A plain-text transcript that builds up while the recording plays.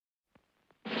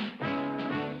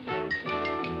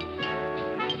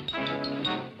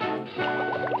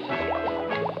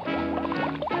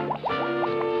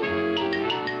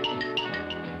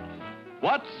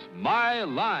My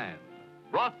Line.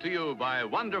 Brought to you by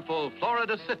wonderful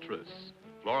Florida citrus,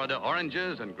 Florida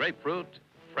oranges and grapefruit,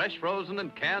 fresh frozen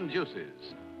and canned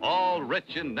juices, all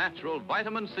rich in natural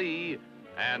vitamin C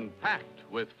and packed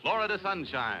with Florida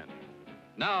sunshine.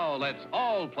 Now let's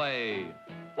all play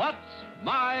What's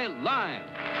My Line?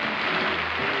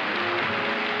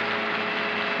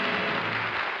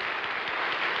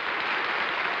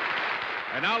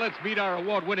 And now let's meet our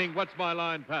award-winning What's My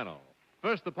Line panel.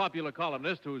 First, the popular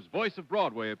columnist whose voice of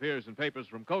Broadway appears in papers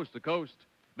from coast to coast,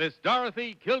 Miss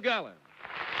Dorothy Kilgallen.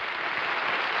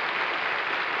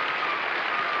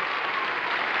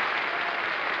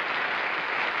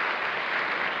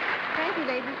 Thank you,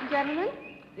 ladies and gentlemen.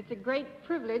 It's a great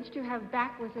privilege to have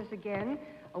back with us again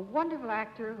a wonderful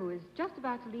actor who is just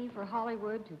about to leave for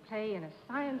Hollywood to play in a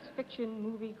science fiction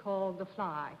movie called The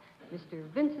Fly, Mr.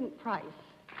 Vincent Price.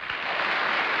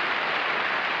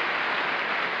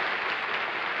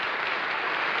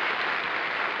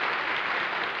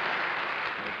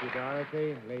 Thank you,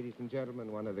 Dorothy. Ladies and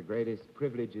gentlemen, one of the greatest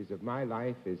privileges of my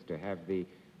life is to have the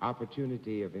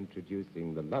opportunity of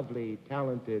introducing the lovely,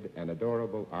 talented, and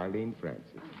adorable Arlene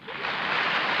Francis.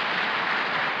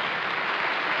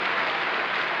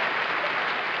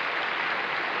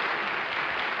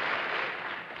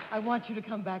 I want you to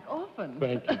come back often.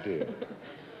 Thank you, dear.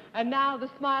 And now the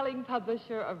smiling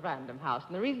publisher of Random House.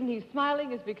 And the reason he's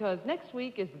smiling is because next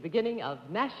week is the beginning of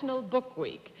National Book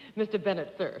Week. Mr.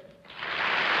 Bennett Cerf.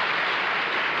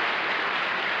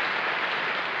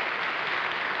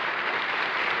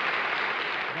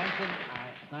 Vincent,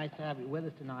 it's nice to have you with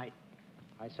us tonight.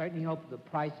 I certainly hope the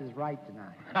price is right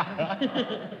tonight.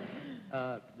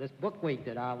 This book week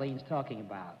that Arlene's talking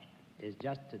about is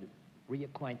just to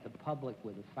reacquaint the public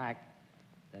with the fact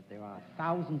that there are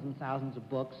thousands and thousands of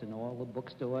books in all the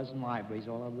bookstores and libraries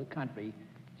all over the country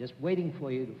just waiting for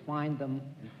you to find them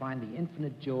and find the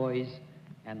infinite joys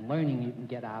and learning you can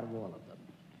get out of all of them.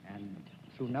 And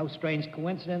through no strange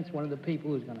coincidence, one of the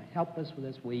people who's going to help us with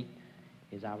this week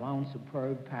is our own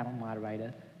superb panel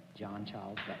moderator, John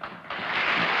Charles Beckman.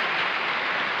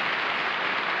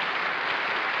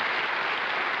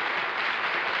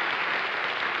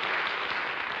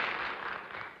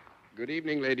 Good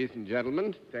evening, ladies and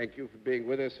gentlemen. Thank you for being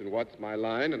with us in What's My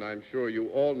Line, and I'm sure you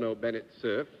all know Bennett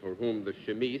Cerf, for whom the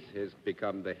chemise has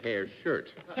become the hair shirt.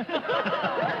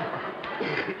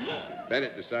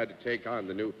 Bennett decided to take on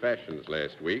the new fashions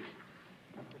last week,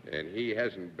 and he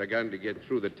hasn't begun to get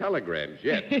through the telegrams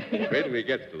yet. Wait till he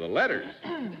gets to the letters.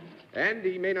 And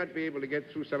he may not be able to get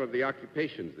through some of the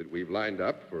occupations that we've lined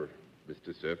up for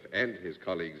Mr. Cerf and his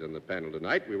colleagues on the panel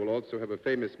tonight. We will also have a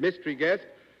famous mystery guest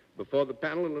before the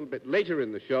panel a little bit later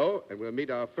in the show, and we'll meet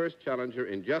our first challenger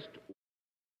in just...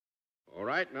 All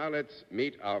right, now let's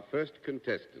meet our first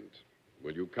contestant.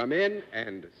 Will you come in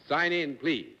and sign in,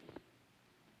 please?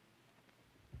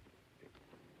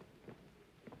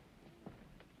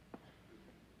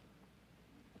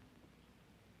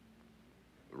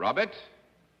 Robert?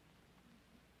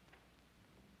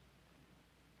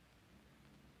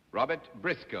 Robert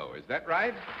Briscoe, is that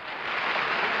right?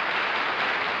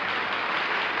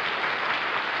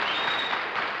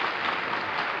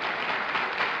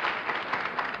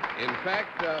 In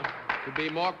fact, to be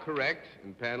more correct,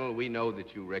 and panel, we know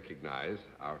that you recognize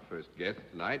our first guest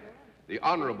tonight, the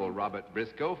Honorable Robert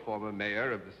Briscoe, former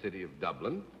mayor of the city of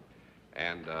Dublin,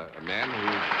 and a man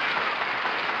whose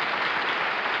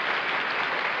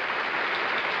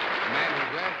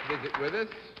last visit with us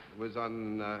was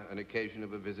on an occasion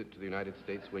of a visit to the United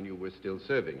States when you were still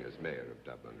serving as mayor of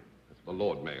Dublin, as the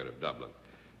Lord Mayor of Dublin.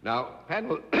 Now,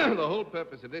 panel, the whole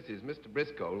purpose of this is Mr.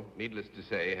 Briscoe, needless to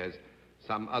say, has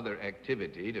some other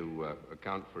activity to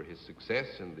account for his success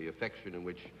and the affection in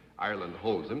which Ireland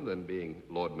holds him than being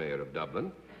Lord Mayor of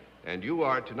Dublin. And you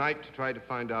are tonight to try to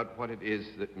find out what it is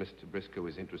that Mr. Briscoe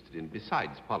is interested in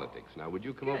besides politics. Now, would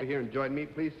you come over here and join me,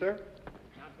 please, sir?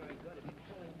 Not very good at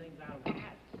pulling things out of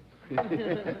hats.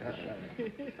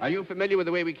 Are you familiar with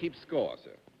the way we keep score,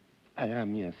 sir? I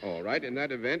am, yes. All right. In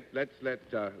that event, let's let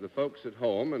the folks at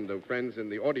home and the friends in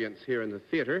the audience here in the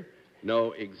theater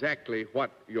know exactly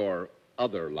what your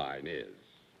other line is.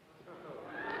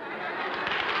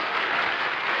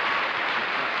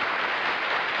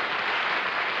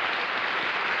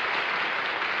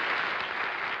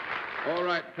 All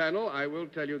right, panel, I will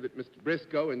tell you that Mr.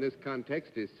 Briscoe in this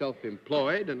context is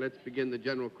self-employed, and let's begin the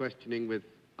general questioning with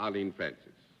Arlene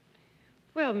Francis.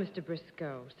 Well, Mr.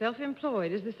 Briscoe,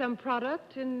 self-employed. Is there some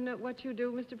product in what you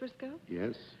do, Mr. Briscoe?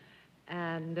 Yes.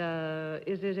 And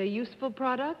is it a useful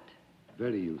product?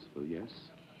 Very useful, yes.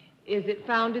 Is it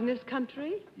found in this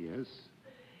country? Yes.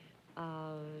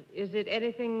 Is it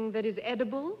anything that is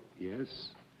edible? Yes.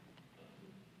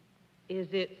 Is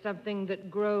it something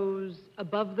that grows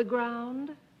above the ground?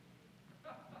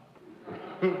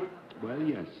 Well,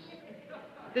 yes.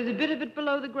 There's a bit of it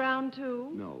below the ground, too?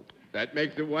 No. That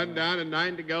makes it 1 down and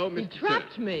 9 to go, He Mr.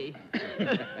 trapped me.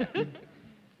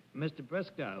 Mr.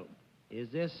 Briscoe, is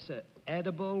this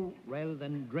edible rather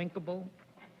than drinkable?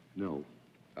 No.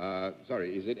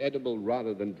 Sorry, is it edible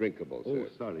rather than drinkable, Oh, sir?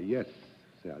 sorry, yes.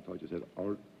 Say, I thought you said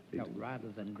or... No, rather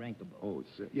than drinkable. Oh,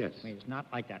 it's, yes. I mean, it's not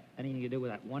like that. Anything to do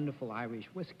with that wonderful Irish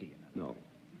whiskey, you know.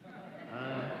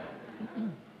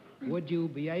 No. Would you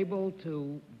be able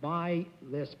to buy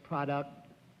this product,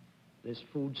 this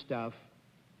foodstuff,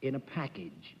 in a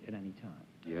package at any time?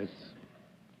 Yes.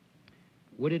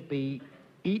 Would it be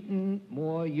eaten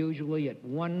more usually at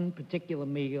one particular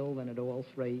meal than at all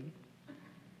three?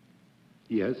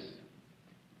 Yes.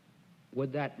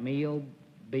 Would that meal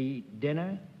be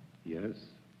dinner? Yes.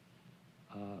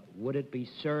 Would it be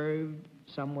served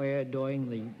somewhere during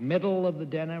the middle of the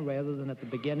dinner rather than at the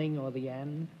beginning or the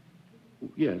end?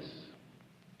 Yes.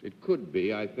 It could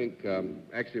be, I think.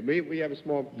 Actually, may we have a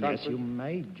small conference? Yes, you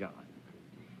may, John.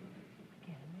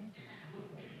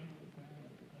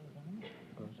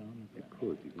 It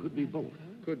could. It could be both.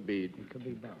 Could be. It could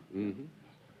be both. Mm-hmm.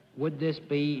 Would this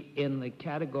be in the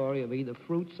category of either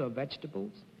fruits or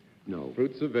vegetables? No.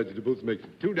 Fruits or vegetables makes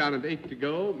it 2 down and 8 to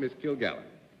go, Miss Kilgallen.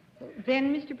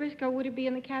 Then, Mr. Briscoe, would it be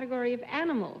in the category of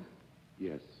animal?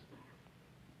 Yes.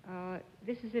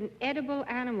 This is an edible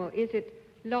animal. Is it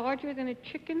larger than a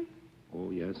chicken?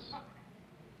 Oh, yes.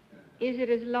 Is it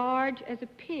as large as a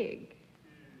pig?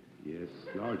 Yes.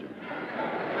 Larger.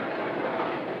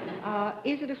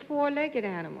 Is it a four-legged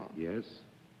animal? Yes.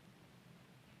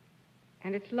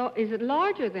 And is it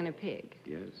larger than a pig?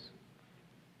 Yes.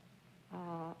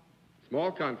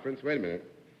 Small conference. Wait a minute.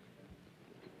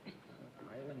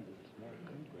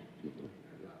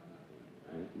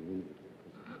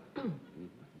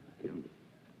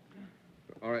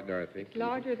 All right, Dorothy. It's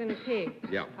larger than a pig.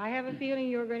 Yeah. I have a feeling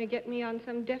you're going to get me on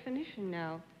some definition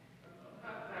now.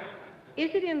 Is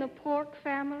it in the pork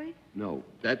family? No.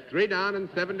 That's 3 down and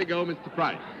 7 to go, Mr.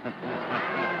 Price.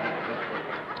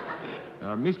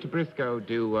 Mr. Briscoe,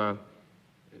 do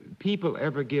people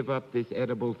ever give up this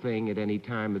edible thing at any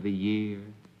time of the year?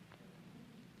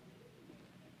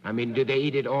 I mean, do they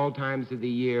eat it all times of the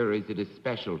year, or is it a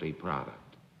specialty product?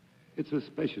 It's a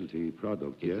specialty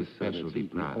product, yes. It's a specialty and it's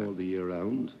eaten product. all the year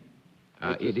round.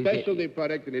 It's a specialty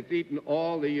product, and it's eaten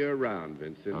all the year round,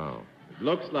 Vincent. Oh. It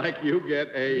looks like you get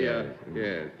a...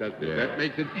 Yes. That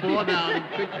makes it 4 down and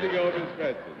 6 to go, Miss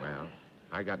Preston. Well,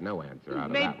 I got no answer out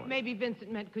of that one. Maybe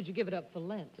Vincent meant, could you give it up for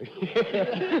Lent?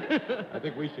 I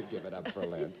think we should give it up for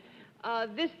Lent.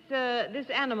 This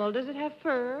animal, does it have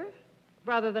fur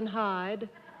rather than hide?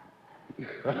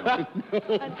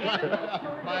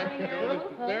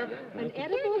 An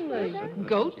edible?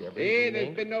 Goats? Hey,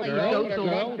 there's been no Girl, call for a girl,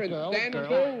 conference. girl, Stand girl.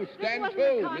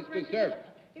 to, Mr. Serf.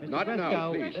 Not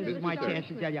now, Briscoe, please. this is Mr. my Serf. chance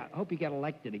to tell you, I hope you get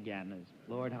elected again as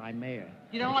Lord High Mayor.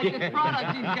 You don't like this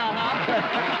product he's got, huh?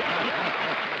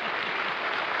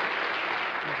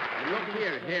 And look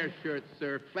here, hair shirts,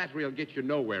 sir. Flattery will get you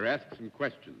nowhere. Ask some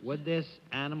questions. Would this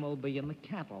animal be in the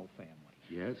cattle family?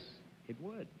 Yes. It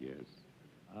would. Yes.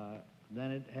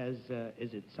 Then it has,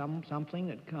 is it something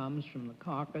that comes from the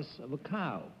carcass of a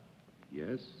cow?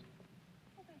 Yes.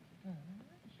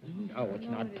 Oh, it's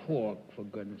not pork, for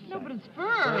goodness No, sake. but it's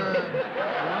fur.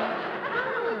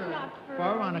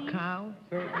 Fur on a cow?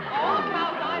 All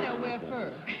cows I know wear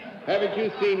fur. Haven't you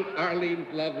seen Arlene's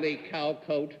lovely cow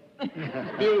coat?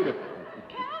 Beautiful.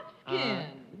 Calfskin,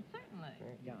 certainly.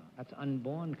 Yeah, that's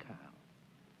unborn cow.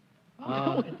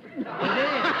 Oh, it is.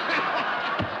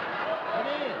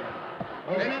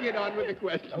 Let's get on with the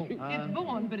question. it's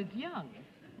born, but it's young.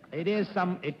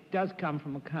 It does come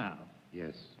from a cow.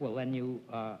 Yes. Well, then you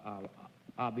are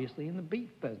obviously in the beef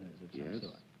business of some Yes.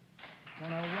 sort. Well,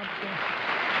 now,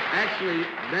 Actually,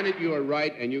 Bennett, you are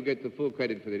right, and you get the full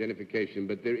credit for the identification,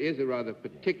 but there is a rather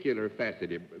particular facet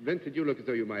here. Vincent, you look as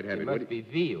though you might have It it. must be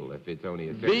veal if it's only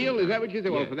a certain Veal? Is that what you say?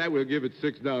 Well, Yes. for that, we'll give it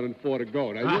 6 down and 4 to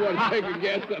go. Now, you want to take a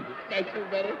guess on the special,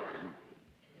 Bennett?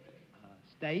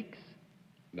 steaks?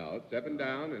 No, 7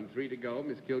 down and 3 to go.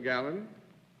 Miss Kilgallen?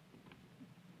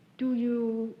 Do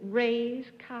you raise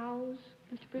cows,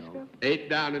 Mr. Briscoe? 8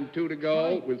 down and 2 to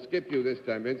go. We'll skip you this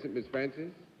time, Vincent. Miss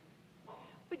Francis?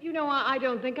 But, you know, I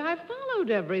don't think I followed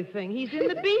everything. He's in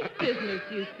the beef business,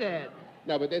 you said.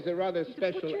 No, but there's a rather He's a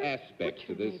special butcher? aspect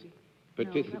to Butcher, this maybe. No, that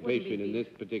wouldn't participation be in beef.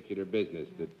 this particular business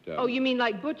that... Oh, you mean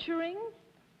like butchering?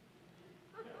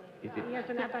 Is He has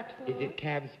an abattoir. it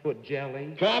calf's foot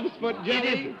jelly? Calf's foot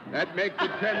jelly? That makes it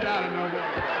 10 down and no more.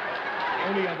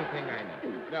 Only other thing I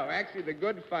know. No, actually, the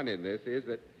good fun in this is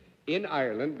that In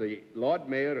Ireland, the Lord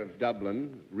Mayor of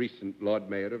Dublin, recent Lord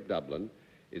Mayor of Dublin,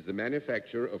 is the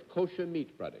manufacturer of kosher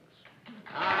meat products.